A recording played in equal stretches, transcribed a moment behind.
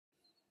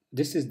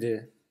this is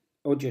the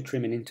audio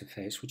trimming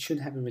interface, which should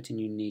have everything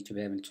you need to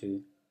be able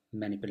to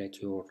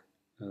manipulate your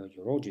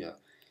audio.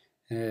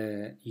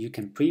 You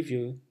can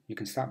preview. You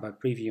can start by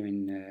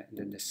previewing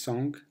the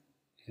song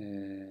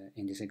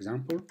in this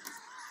example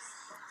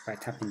by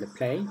tapping the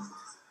play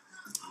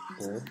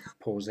or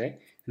pause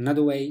it.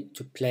 Another way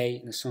to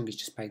play the song is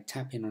just by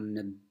tapping on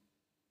the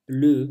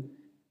blue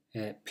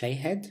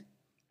playhead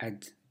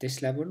at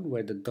this level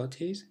where the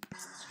dot is.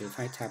 So if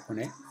I tap on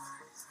it,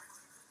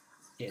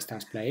 it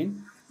starts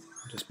playing.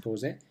 I'll just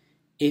pause it.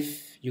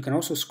 If you can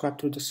also scrub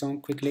through the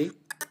song quickly,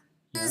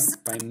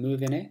 by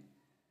moving it,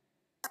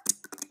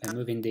 by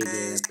moving the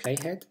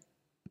playhead.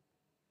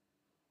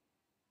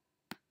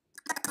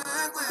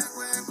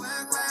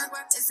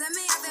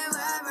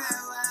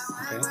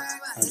 Okay,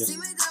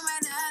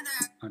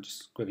 I'll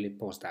just quickly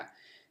pause that,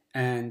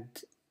 and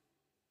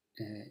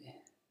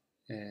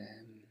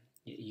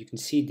you can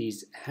see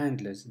these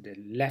handlers, the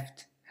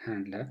left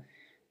handler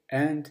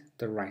and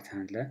the right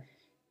handler.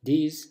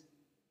 These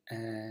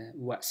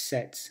what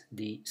sets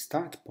the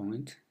start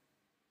point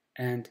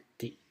and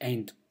the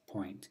end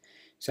point.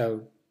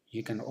 So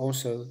you can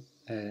also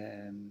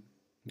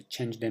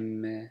change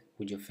them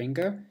with your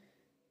finger.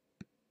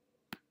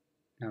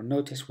 Now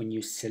notice when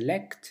you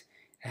select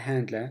a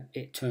handler,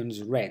 it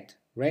turns red.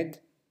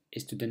 Red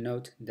is to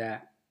denote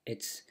that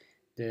it's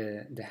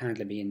the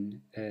handler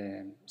being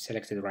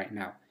selected right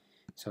now.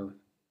 So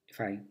if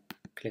I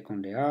click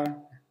on the R,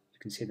 you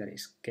can see that it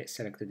gets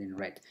selected in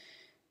red.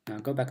 Now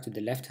go back to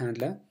the left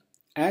handler.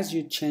 As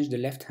you change the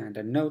left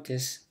handler,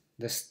 notice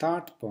the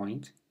start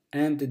point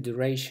and the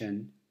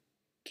duration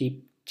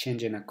keep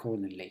changing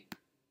accordingly.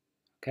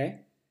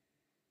 Okay?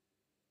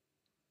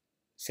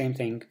 Same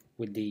thing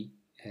with the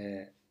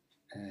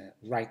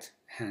right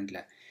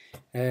handler.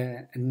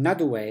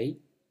 Another way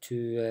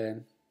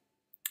to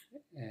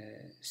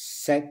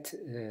set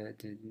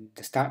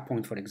the start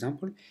point, for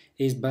example,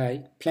 is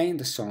by playing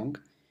the song,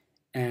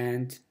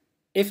 and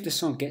if the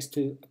song gets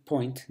to a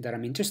point that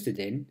I'm interested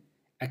in,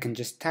 I can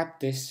just tap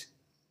this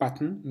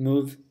button,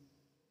 move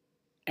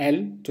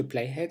L to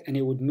playhead, and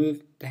it would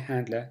move the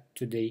handler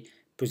to the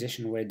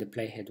position where the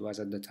playhead was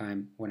at the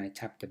time when I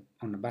tapped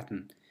on the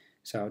button.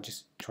 So I'll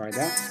just try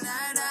that.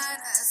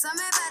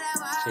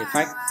 So if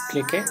I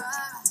click it,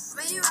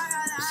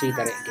 you see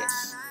that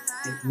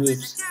it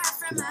moves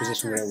to the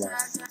position where it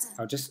was.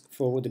 I'll just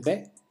forward a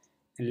bit,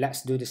 and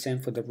let's do the same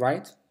for the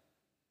right.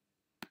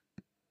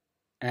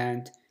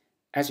 And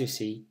as you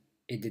see,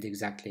 it did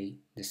exactly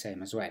the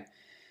same as well.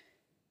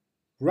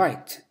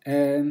 Right,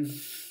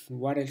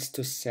 what else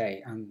to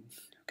say?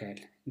 Okay,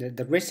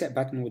 the reset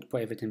button would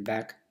put everything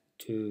back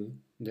to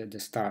the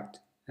start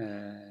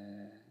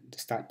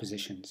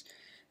positions.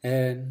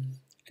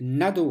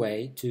 Another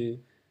way to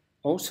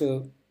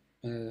also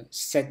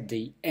set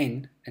the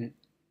in and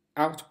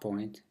out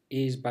point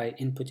is by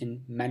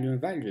inputting manual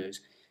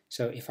values.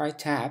 So if you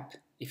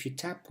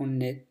tap on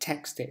the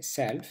text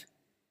itself,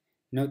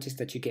 notice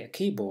that you get a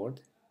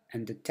keyboard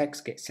and the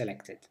text gets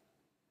selected.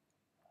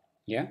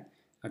 Yeah,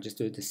 I'll just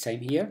do the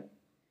same here.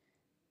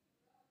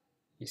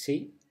 You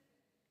see,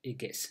 it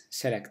gets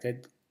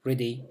selected,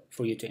 ready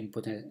for you to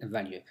input a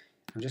value.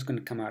 I'm just going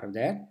to come out of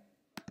there.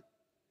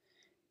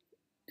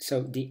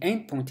 So the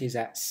end point is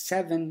at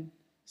 7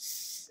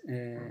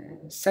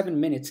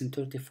 minutes and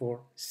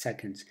 34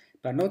 seconds.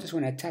 But notice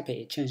when I tap it,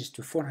 it changes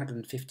to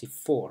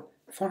 454.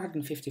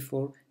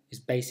 454 is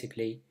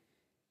basically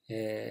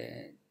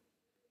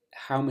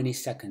how many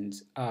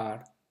seconds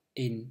are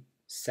in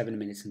 7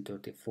 minutes and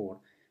 34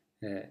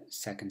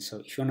 seconds. So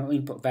if you want to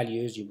input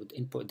values, you would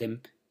input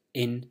them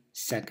in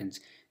seconds.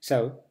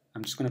 So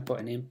I'm just going to put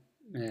an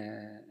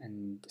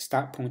and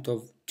start point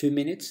of 2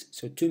 minutes.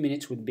 So 2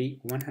 minutes would be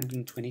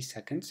 120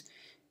 seconds.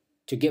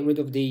 To get rid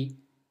of the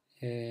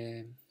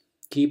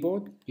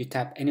keyboard, you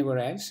tap anywhere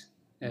else.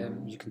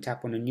 You can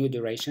tap on a new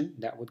duration,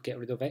 that would get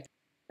rid of it.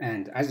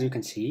 And as you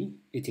can see,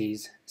 it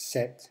is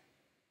set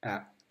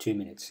at 2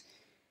 minutes.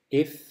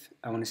 If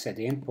I want to set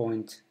the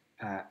endpoint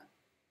at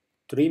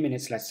 3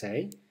 minutes, let's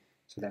say,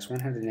 so that's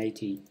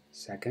 180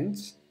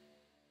 seconds,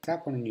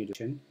 tap on a new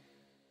duration,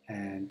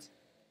 and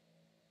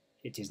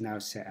it is now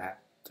set at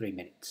 3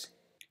 minutes.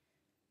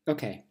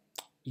 Okay,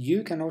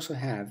 you can also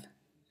have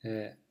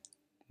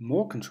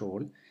more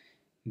control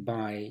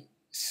by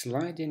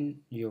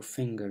sliding your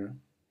finger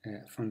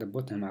from the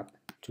bottom up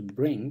to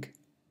bring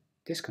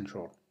this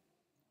control.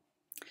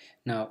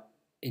 Now,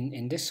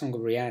 in this song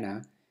of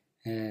Rihanna,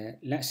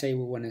 let's say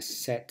we want to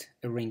set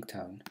a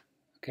ringtone.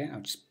 Okay,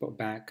 I'll just put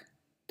back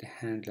the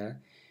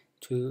handler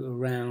to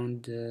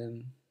around,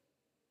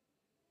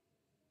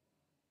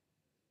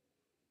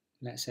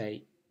 let's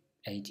say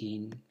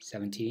 18,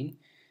 17.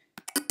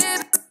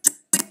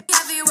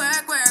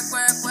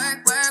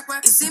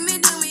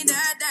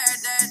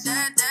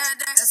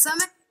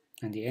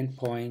 And the end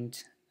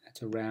point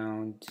at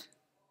around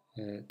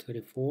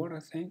 34, I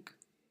think,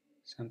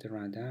 something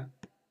around that.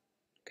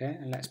 Okay,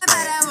 and let's play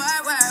it.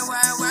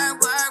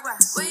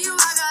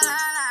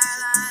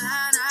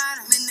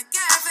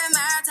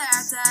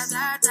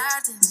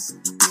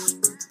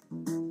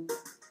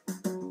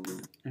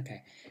 Okay,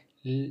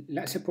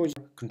 let's suppose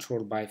you're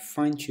controlled by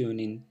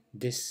fine-tuning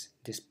this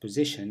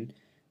position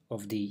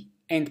of the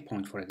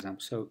endpoint, for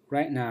example. So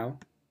right now,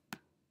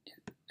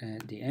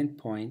 the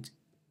endpoint,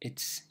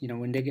 it's, you know,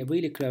 when they get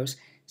really close,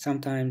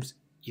 sometimes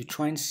you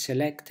try and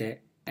select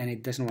it and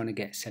it doesn't want to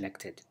get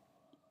selected.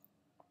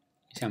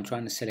 So I'm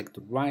trying to select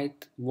the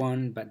right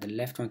one, but the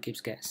left one keeps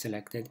getting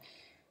selected.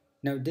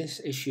 Now this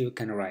issue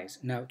can arise.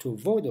 Now to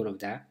avoid all of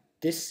that,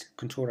 this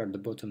controller at the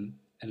bottom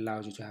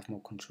allows you to have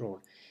more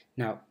control.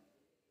 Now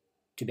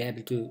to be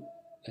able to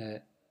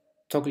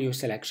toggle your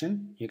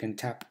selection, you can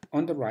tap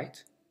on the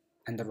right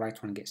and the right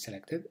one gets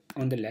selected,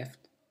 on the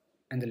left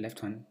and the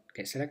left one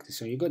gets selected.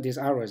 So you got these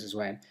arrows as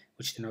well,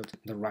 which denote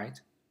the right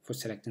for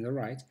selecting the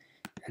right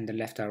and the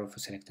left arrow for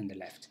selecting the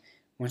left.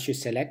 Once you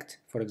select,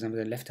 for example,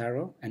 the left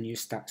arrow and you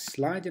start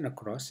sliding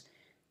across,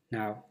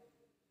 now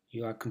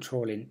you are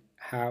controlling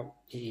how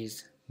it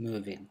is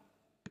moving.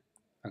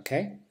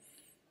 Okay?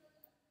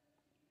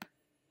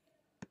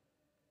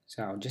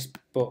 So I'll just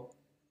put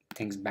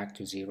things back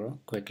to 0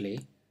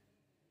 quickly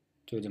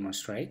to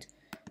demonstrate.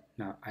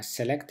 Now I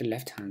select the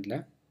left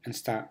handler and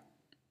start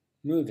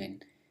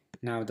moving.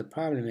 Now the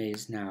problem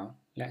is, now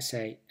let's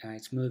say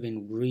it's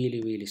moving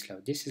really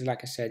slow. This is,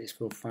 like I said, it's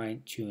for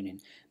fine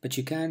tuning, but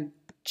you can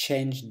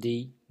change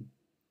the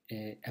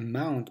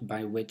amount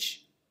by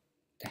which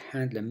the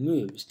handler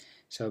moves.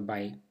 So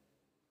by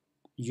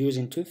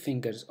using 2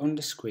 fingers on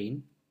the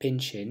screen,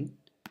 pinching,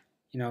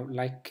 you know,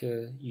 like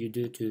you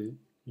do to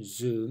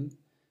zoom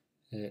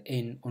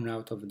in or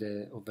out of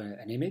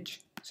an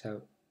image.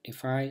 So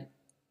if I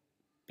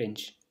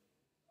pinch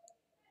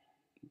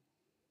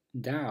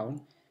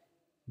down,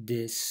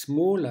 the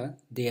smaller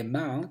the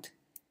amount,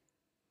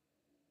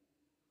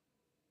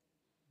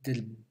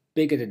 the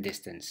bigger the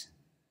distance.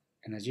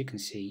 And as you can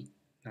see,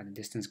 now the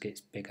distance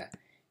gets bigger.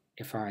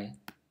 If I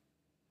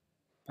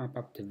pump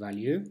up the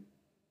value,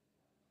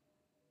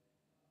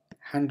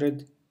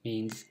 100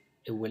 means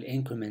it will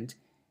increment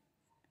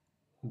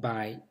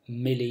by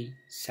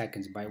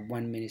milliseconds, by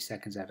 1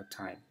 millisecond at a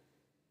time,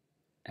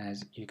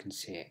 as you can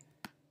see.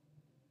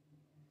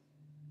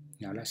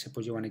 Now let's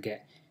suppose you want to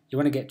get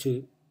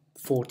to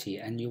 40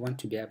 and you want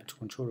to be able to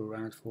control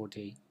around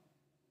 40,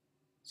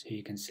 so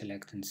you can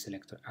select and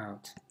select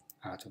out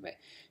of it.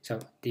 So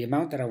the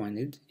amount that I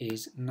wanted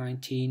is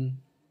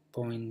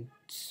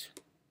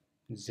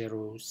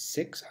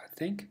 19.06, I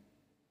think,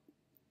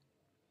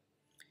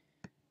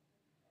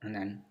 and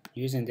then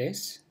using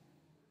this,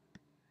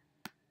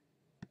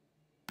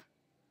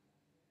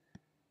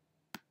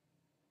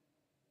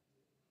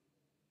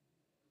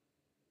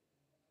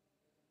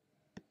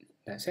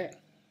 that's it.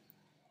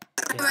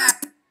 Yeah.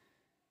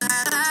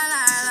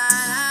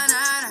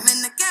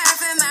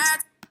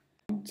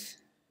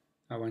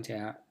 I want it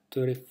at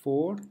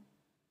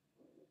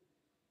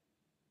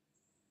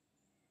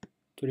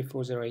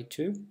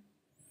 34082.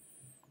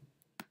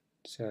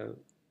 So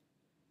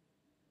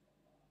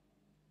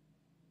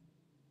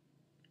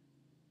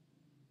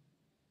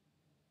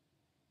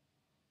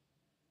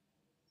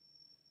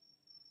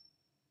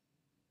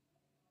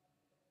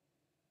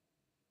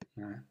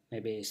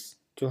maybe it's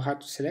too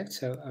hard to select,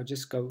 so I'll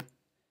just go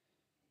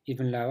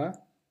even lower.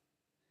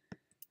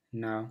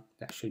 Now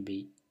that should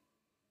be,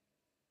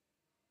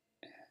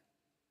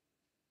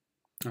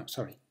 oh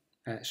sorry,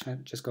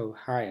 should just go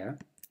higher,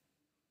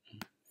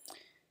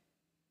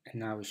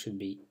 and now it should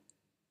be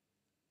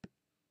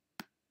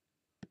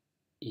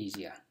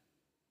easier.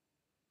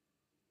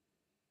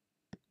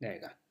 There you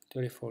go,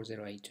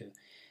 34082.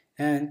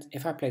 And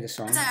if I play the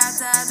song,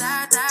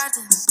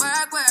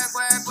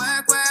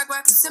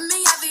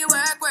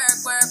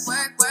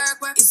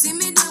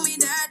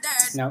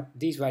 now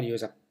these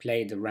values are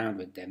played around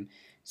with them,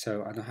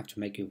 so I don't have to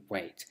make you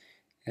wait.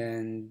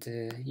 And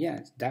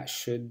yeah, that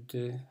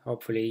should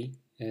hopefully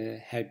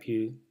help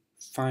you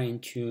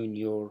fine-tune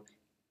your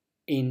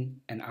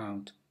in and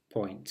out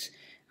points.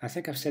 I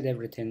think I've said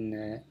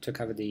everything to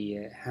cover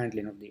the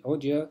handling of the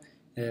audio.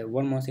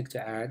 One more thing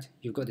to add,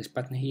 you've got this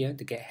button here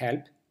to get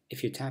help.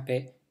 If you tap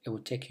it, it will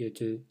take you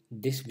to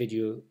this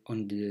video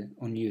on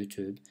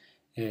YouTube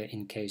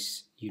in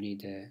case you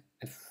need a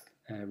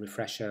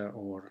refresher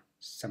or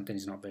something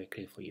is not very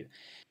clear for you.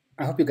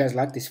 I hope you guys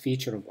like this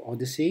feature of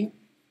Audicy.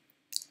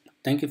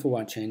 Thank you for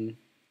watching,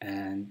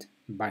 and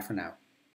bye for now.